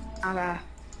 Okay.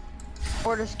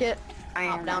 Or just get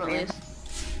am down at here. least.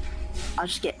 I'll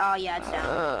just get. Oh yeah, it's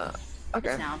down. Okay.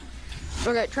 It's down.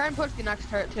 Okay, try and push the next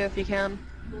turret too if you can.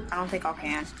 I don't think I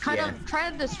can. Kind of try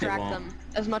to distract them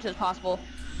as much as possible.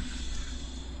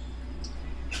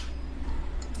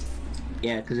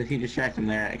 Yeah, because if you distract them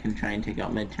there, I can try and take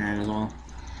out mid-turn as well.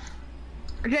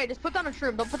 Okay, just put down a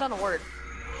shroom. Don't put down a word.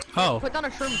 Oh. Put down a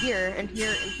shroom here and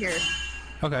here and here.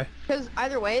 Okay. Because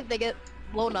either way, they get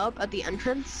blown up at the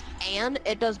entrance, and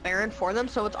it does Baron for them,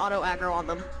 so it's auto aggro on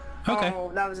them. Okay.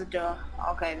 Oh, that was a duh.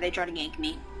 Okay, they tried to gank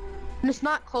me. And it's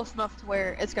not close enough to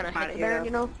where it's gonna hit the Baron,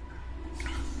 you know?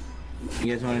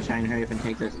 You guys want to try and hurry up and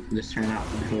take this turn out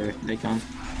before they come?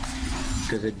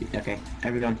 Because it'd be... Okay,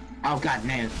 everyone. Oh god,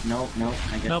 man. Nope. I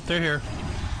guess. Nope, they're here.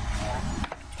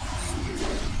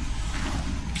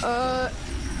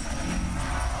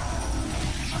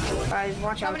 Guys,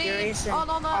 watch out, Darius. Oh,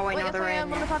 no. Wait, no, yes, they're I am.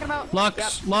 in What am I talking about? Lux,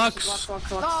 Yep. Lux.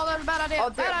 Lux. No, that's a bad idea. Oh,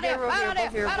 Bad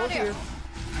idea.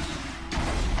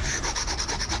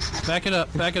 Back it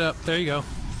up, back it up. There you go.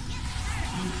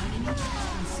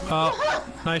 Oh,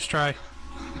 nice try.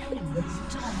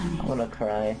 I'm gonna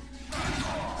cry.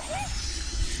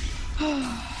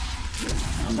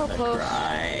 So close.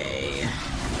 Cry.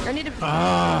 I need to.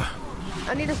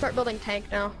 I need to start building tank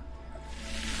now.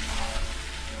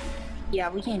 Yeah,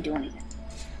 we can't do anything.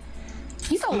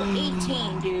 He's level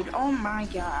 18, dude. Oh my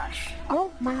gosh.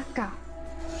 Oh my god.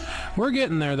 We're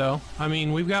getting there though. I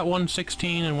mean, we've got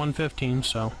 116 and 115,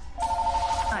 so.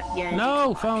 Not yet.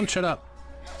 No, phone, shut up.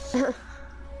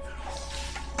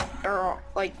 Or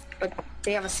like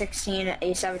they have a 16,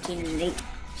 a 17, and an 8.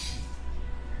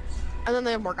 And then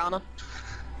they have Morgana.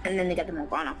 And then they got the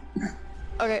Morgana.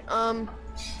 Okay,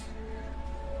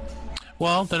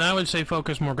 Well, then I would say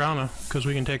focus Morgana, because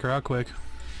we can take her out quick.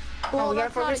 well, we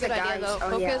gotta that's not a focus good the idea guys. though.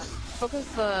 Oh, yeah. Focus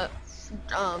the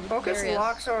Focus Darius.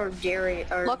 Lux or Darius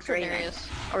or Lux or Draven. Darius.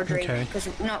 Or Draven. Okay. Because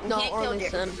we can't or kill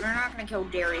Elysium. Darius. We're not gonna kill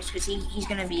Darius because he's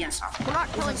gonna be unstoppable. We're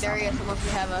not killing Darius unless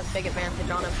we have a big advantage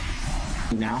on him.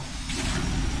 Now?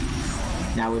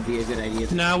 Now would be a good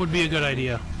idea. Now would be a good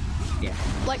idea. Yeah.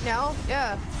 Like now?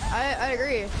 Yeah, I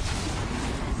agree.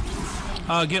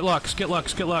 Get Lux, get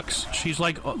Lux, get Lux. She's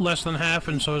like less than half,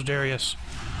 and so is Darius.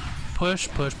 Push,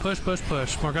 push, push, push,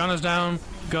 push. Morgana's down.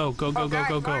 Go, go, go, go,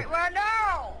 go, go. Right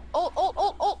now! Ult.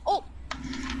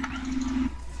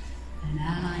 An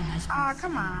ally has been Oh,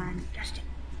 come on. Justin.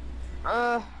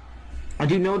 I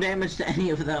do no damage to any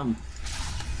of them.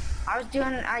 I was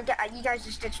doing. You guys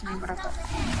just ditched me, but I thought.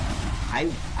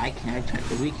 I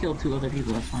can't. We killed 2 other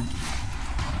people. That's fine.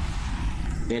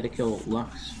 We had to kill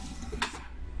Lux.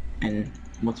 And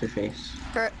what's her face?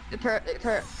 Turret. We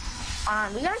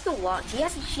gotta kill Lux. She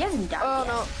hasn't died Oh yet.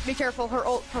 no, be careful, her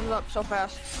ult comes up so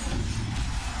fast.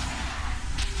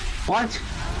 What?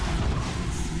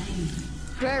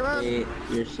 Okay, run. Hey,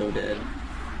 you're so dead.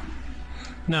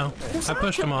 No, I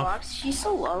pushed him off. Lux. She's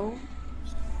so low.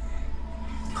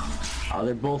 Oh,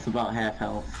 they're both about half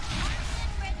health.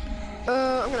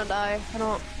 I'm gonna die.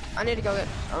 I need to go get,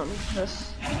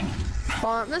 this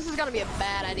farm. This is gonna be a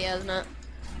bad idea, isn't it?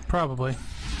 Probably.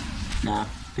 Nah.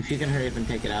 If you can hurry up and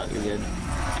take it out, you're good.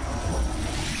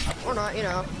 Or not, you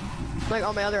know. Like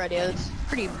all my other ideas.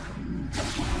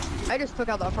 I just took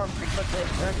out that farm pretty quickly,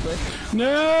 actually.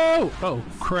 No! Oh,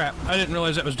 crap. I didn't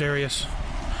realize that was Darius.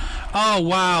 Oh,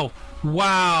 wow.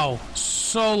 Wow.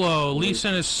 Solo. Lee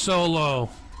Sin is solo.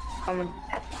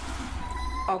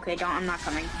 Okay, I'm not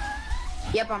coming.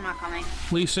 Yep, I'm not coming.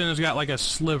 Lee Sin has got like a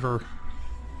sliver.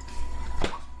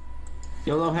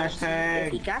 YOLO If he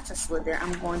hashtag. got a slither,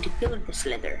 I'm going to build the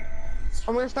slither.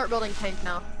 I'm gonna start building tank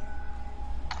now.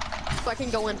 So I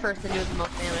can go in first and do the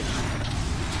most damage.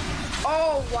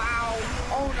 Oh, wow.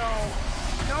 Oh, no.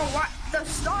 No, what? The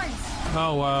stuns.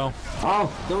 Oh, wow.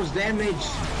 Oh, those damage.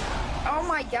 Oh,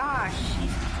 my gosh.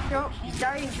 He's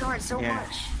dying so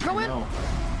much. Go in! No.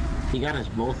 He got us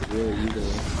both really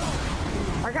easily.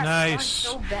 I got Nice.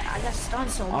 stunned so bad. I got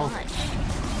stunned so Oh. much.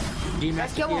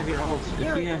 G-Max, if you have your ult. If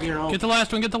you have your ult. Get the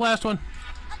last one. Get the last one.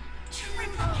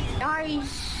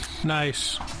 Nice.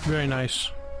 Nice. Very nice.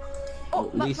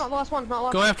 Oh, that's not the last one. Not the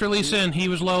last Go one. after Lee Sin. He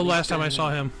was low last time I saw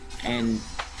him. And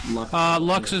Lux.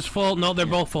 Lux is full. No, they're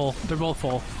both full. They're both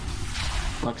full.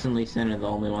 Lux and Lee Sin are the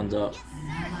only ones up. An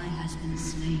ally has been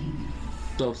slain.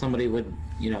 So if somebody would,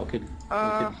 you know,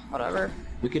 Whatever.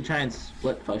 we could try and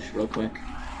split push real quick.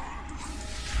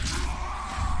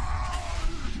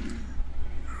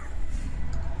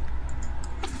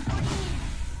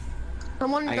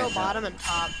 Someone I go got that. bottom and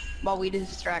top while we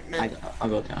distract mid. I'll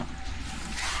go down.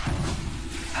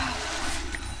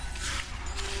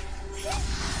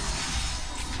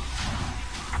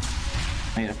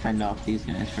 I gotta fend off these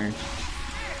guys first.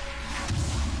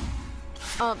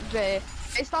 Jay,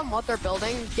 based on what they're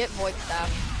building, get Void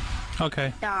Staff.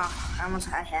 Okay. Yeah,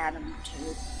 I had him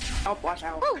too. Oh, watch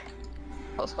out. Woo!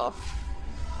 Close call.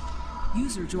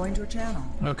 User joined your channel.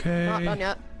 Okay. Not done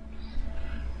yet.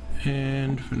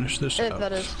 And finish this If up.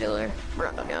 that is Stealer.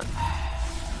 We're not done yet.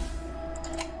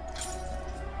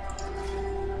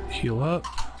 Heal up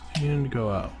and go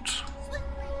out.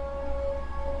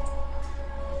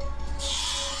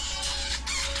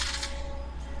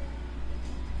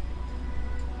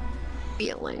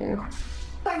 Feeling.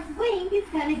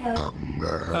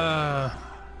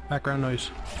 Background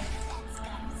noise.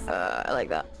 I like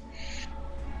that.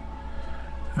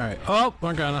 Alright. Oh,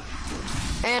 Morgana.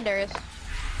 And Darius.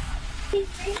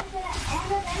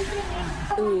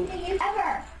 Ooh.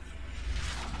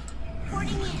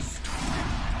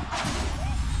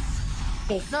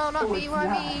 No, not me, why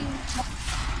me?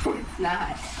 It's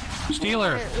not.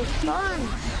 Stealer. It was fun.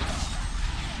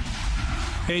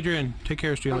 Adrian, take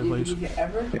care of Stealer, please.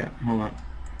 Ever? Yeah, hold on.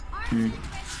 User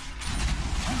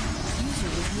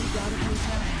was moved out of your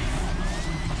channel.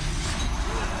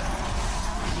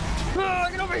 Oh,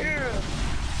 get over here!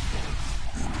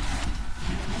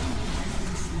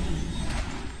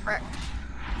 Right.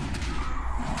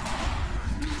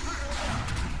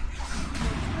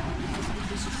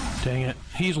 Dang it.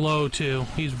 He's low, too.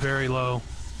 He's very low.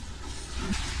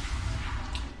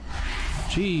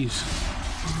 Jeez.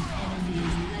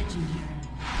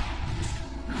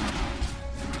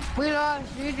 We lost,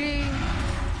 GG.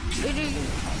 GG.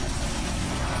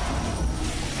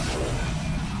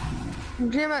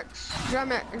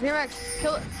 GMX,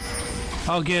 kill it.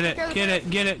 Oh, get it. Get it.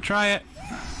 Get it. Try it.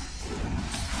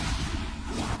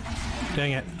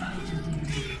 Dang it.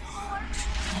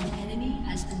 An enemy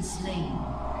has been slain.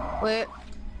 Wait.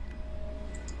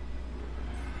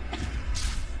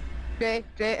 Jay,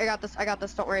 I got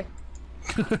this, don't worry.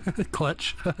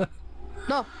 Clutch.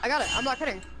 No, I got it, I'm not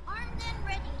kidding.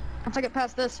 Once I get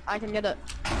past this, I can get it.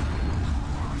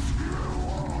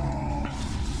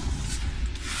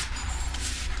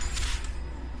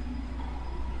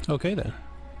 Okay, then.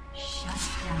 Shut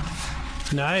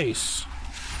down. Nice.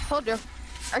 Told you.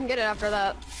 I can get it after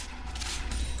that.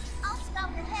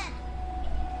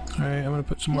 Alright, I'm gonna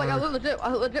put some more Like, I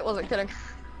legit wasn't kidding.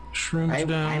 shrooms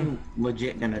down. I'm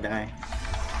legit gonna die.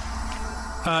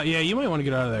 Yeah, you might want to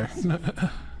get out of there.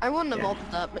 I wouldn't have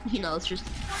ulted that, but you know, it's just...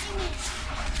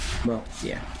 Well,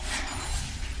 yeah.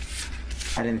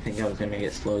 I didn't think I was gonna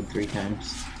get slowed 3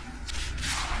 times.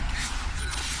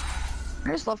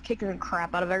 I just love kicking the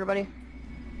crap out of everybody.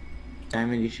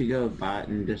 Diamond, you should go bot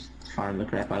and just farm the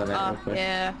crap out of that real quick.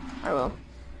 Yeah, I will.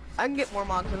 I can get more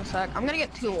mogs in a sec. I'm gonna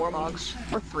get 2 more mogs.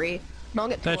 Or 3. No, I'll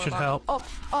get 2 That more should mogs. help.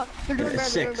 Oh, they're doing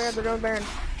Baron, they're doing 6. Baron, they're doing Baron.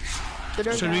 They're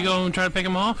doing Should we Baron. go and try to pick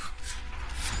him off?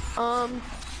 I'm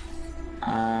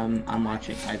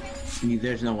watching.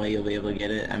 There's no way you'll be able to get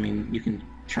it. I mean, you can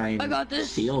try and I got this.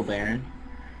 steal Baron.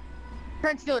 Try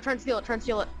and steal it, try and steal it, try and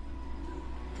steal it.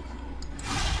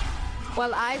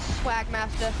 Well, I swag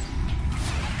master.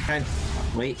 Try and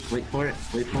wait for it.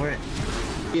 Wait for it.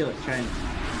 Steal it. Try and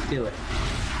steal it.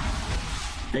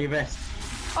 Do your best.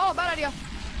 Oh, bad idea.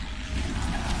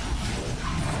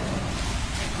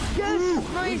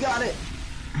 Yes, nice. We got it.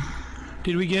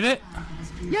 Did we get it?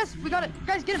 Yes, we got it.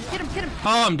 Guys, get him, get him, get him.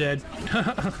 Oh, I'm dead.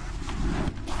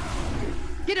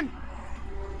 Get him!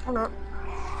 Or not.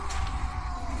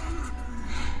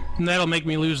 And that'll make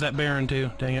me lose that Baron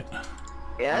too, dang it.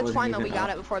 Yeah, it's fine that we even got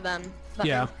up. it before then.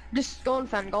 Yeah. Just go and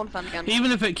fend again.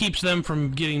 Even if it keeps them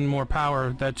from getting more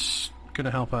power, that's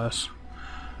gonna help us.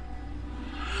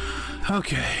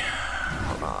 Okay.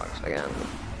 Dogs again.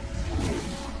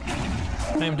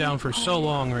 I am down for so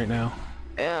long right now.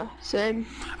 Yeah, same.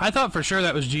 I thought for sure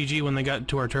that was GG when they got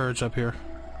to our turrets up here.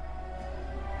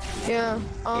 Yeah,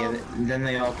 then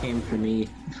they all came for me.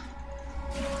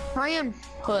 I am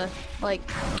like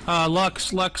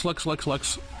Lux.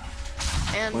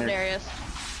 and Where? Darius.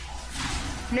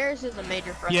 Darius is a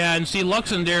major threat. Yeah, and see,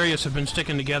 Lux and Darius have been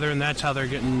sticking together, and that's how they're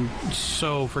getting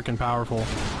so freaking powerful.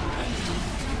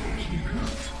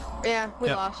 Yeah, we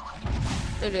Yep. lost.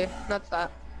 GG, that's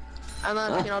that.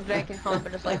 Unless, you know, Jake can come up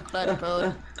and just like clutch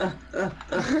mode.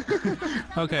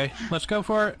 Okay, let's go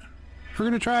for it. We're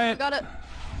gonna try it. Got it.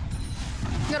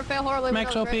 You gotta fail horribly.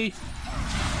 Max OP.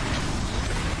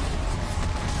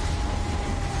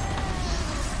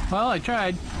 Well, I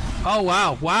tried. Oh,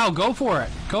 wow. Wow, go for it.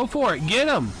 Go for it. Get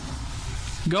him.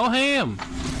 Go ham.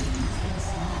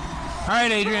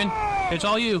 Alright, Adrian. It's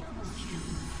all you.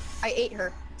 I ate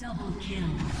her. Double kill.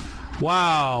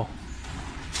 Wow.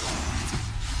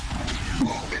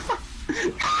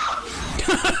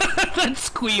 That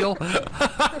squeal.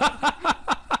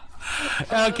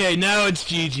 Okay, now it's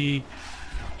GG.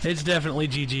 It's definitely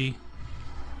GG.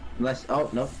 Unless, oh,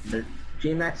 no, they're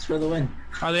G-Max for the win.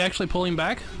 Are they actually pulling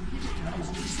back?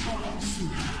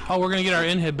 Oh, we're gonna get our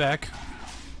inhib back.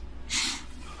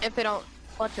 If they don't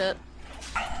clutch it.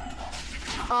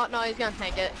 Oh, no, he's gonna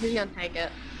tank it. He's gonna tank it.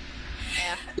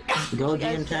 Yeah. Go,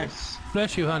 GM-Tex.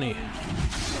 Bless you, honey.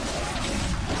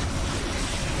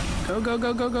 Go, go,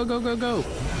 go, go, go, go, go, go.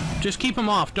 Just keep them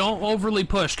off. Don't overly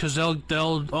push, because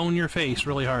they'll own your face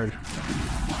really hard.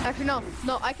 Actually, no.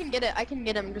 No, I can get it. I can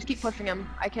get him. Just keep pushing him.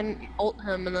 I can ult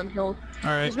him, and then he'll...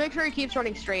 Alright. Just make sure he keeps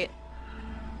running straight.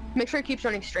 Make sure he keeps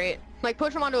running straight. Like,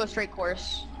 push him onto a straight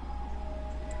course.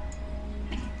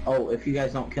 Oh, if you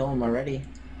guys don't kill him already.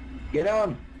 Get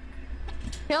him!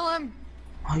 Kill him!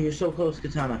 Oh, you're so close,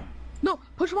 Katana. No,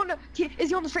 push him onto... Is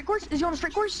he on the straight course? Is he on the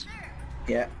straight course?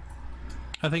 Yeah.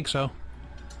 I think so.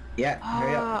 Yeah,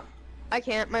 hurry up. I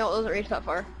can't. My ult doesn't reach that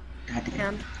far. God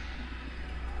damn.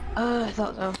 I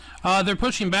thought so. They're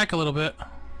pushing back a little bit.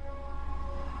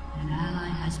 An ally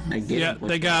has been Yeah,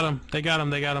 they got him. They got him.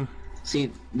 They got him.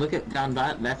 See, look at down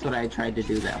bot. That's what I tried to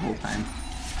do that whole time.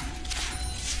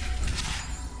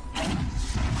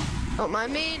 Don't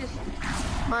mind me. Just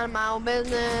mind my own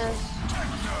business.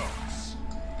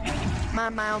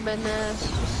 Mind my own business.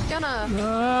 Just gonna...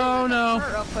 Oh, no.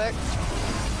 Hurt real quick.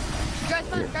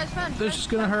 Guys, fun. This is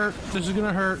gonna hurt. This is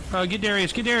gonna hurt. Get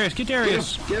Darius. Get Darius. Get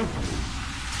Darius. Get him.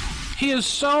 He is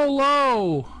so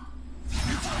low.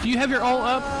 Do you have your ult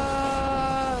up?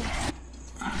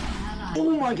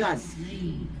 Oh my god.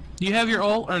 Do you have your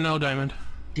ult or no, Diamond?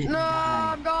 Didn't No, die.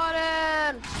 I'm going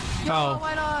in. Yo, Oh.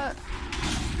 why not?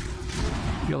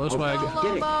 Yellow swag. Solo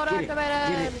Get it, mode get it, get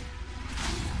activated. it.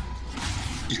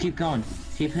 Just keep going.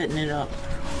 Keep hitting it up.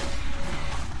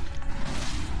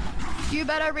 You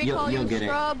better recall You'll you get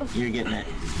scrub. it. You're getting it.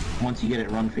 Once you get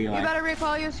it, run for your You life. better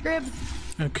recall you scrub.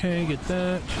 Okay, get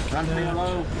that. Run for your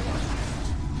life.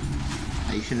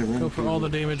 Oh, you should have run Go for all the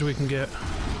damage we can get.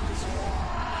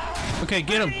 Okay,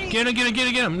 get him. Get him, get him, get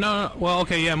him, get him. No, no. Well,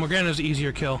 okay, yeah, Morgana's an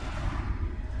easier kill.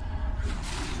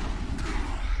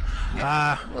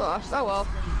 Lost. Oh well.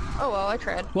 Oh well, I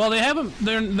tried. Well, they haven't.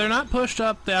 They're not pushed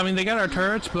up. I mean, they got our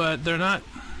turrets, but they're not.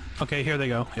 Okay, here they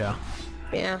go. Yeah.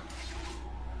 Yeah.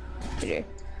 GG.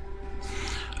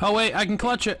 Oh wait, I can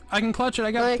clutch it. I can clutch it.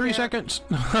 I got No, you 3 can't. seconds.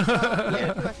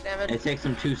 Yeah, too much damage. It takes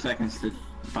them 2 seconds to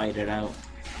fight it out.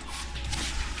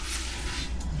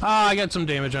 Ah, I got some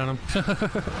damage on him.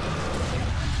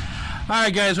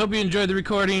 Alright guys, hope you enjoyed the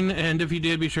recording, and if you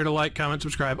did, be sure to like, comment,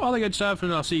 subscribe, all the good stuff,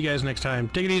 and I'll see you guys next time.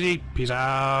 Take it easy. Peace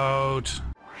out.